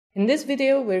In this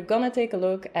video, we're gonna take a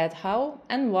look at how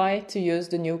and why to use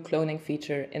the new cloning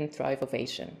feature in Thrive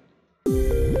Ovation.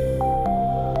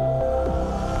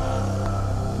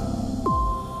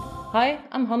 Hi,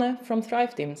 I'm Hanne from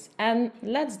Thrive Teams, and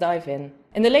let's dive in.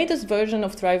 In the latest version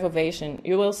of Thrive Ovation,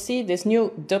 you will see this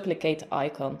new duplicate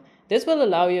icon. This will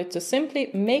allow you to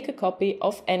simply make a copy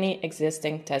of any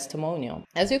existing testimonial.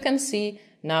 As you can see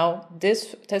now,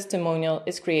 this testimonial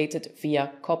is created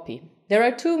via copy. There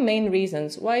are two main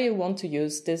reasons why you want to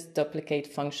use this duplicate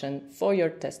function for your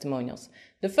testimonials.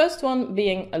 The first one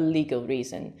being a legal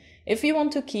reason. If you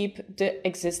want to keep the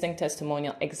existing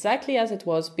testimonial exactly as it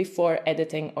was before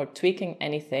editing or tweaking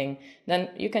anything,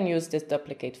 then you can use this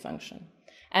duplicate function.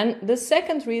 And the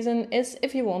second reason is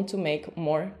if you want to make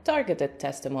more targeted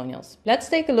testimonials. Let's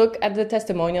take a look at the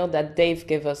testimonial that Dave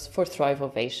gave us for Thrive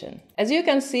Ovation. As you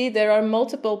can see, there are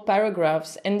multiple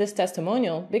paragraphs in this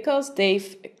testimonial because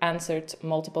Dave answered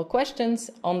multiple questions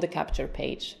on the capture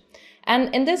page.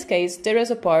 And in this case, there is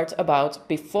a part about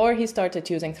before he started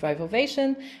using Thrive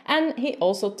Ovation, and he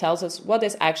also tells us what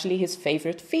is actually his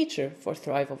favorite feature for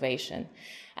Thrive Ovation.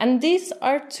 And these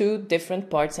are two different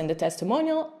parts in the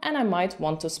testimonial, and I might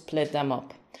want to split them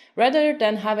up. Rather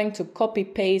than having to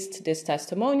copy-paste this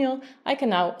testimonial, I can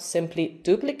now simply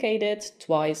duplicate it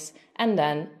twice and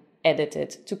then edit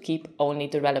it to keep only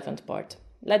the relevant part.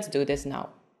 Let's do this now.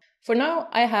 For now,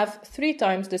 I have 3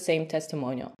 times the same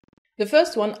testimonial. The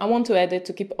first one I want to edit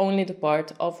to keep only the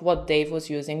part of what Dave was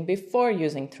using before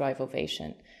using Thrive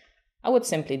Ovation. I would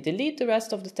simply delete the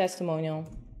rest of the testimonial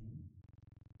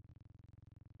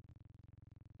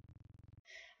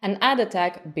and add a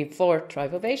tag before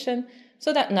Thrive Ovation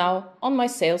so that now on my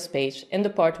sales page, in the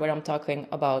part where I'm talking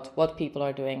about what people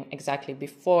are doing exactly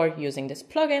before using this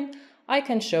plugin, I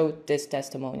can show this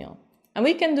testimonial. And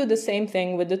we can do the same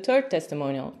thing with the third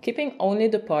testimonial, keeping only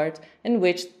the part in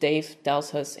which Dave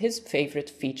tells us his favorite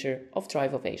feature of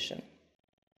Thrive Ovation.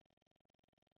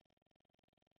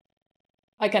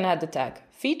 I can add the tag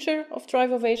feature of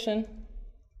Thrive Ovation.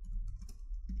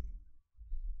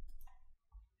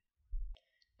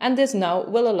 And this now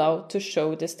will allow to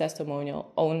show this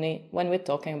testimonial only when we're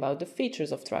talking about the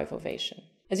features of Thrive Ovation.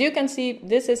 As you can see,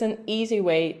 this is an easy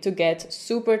way to get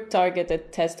super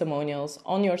targeted testimonials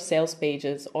on your sales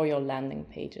pages or your landing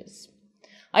pages.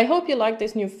 I hope you like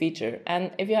this new feature,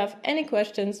 and if you have any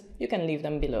questions, you can leave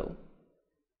them below.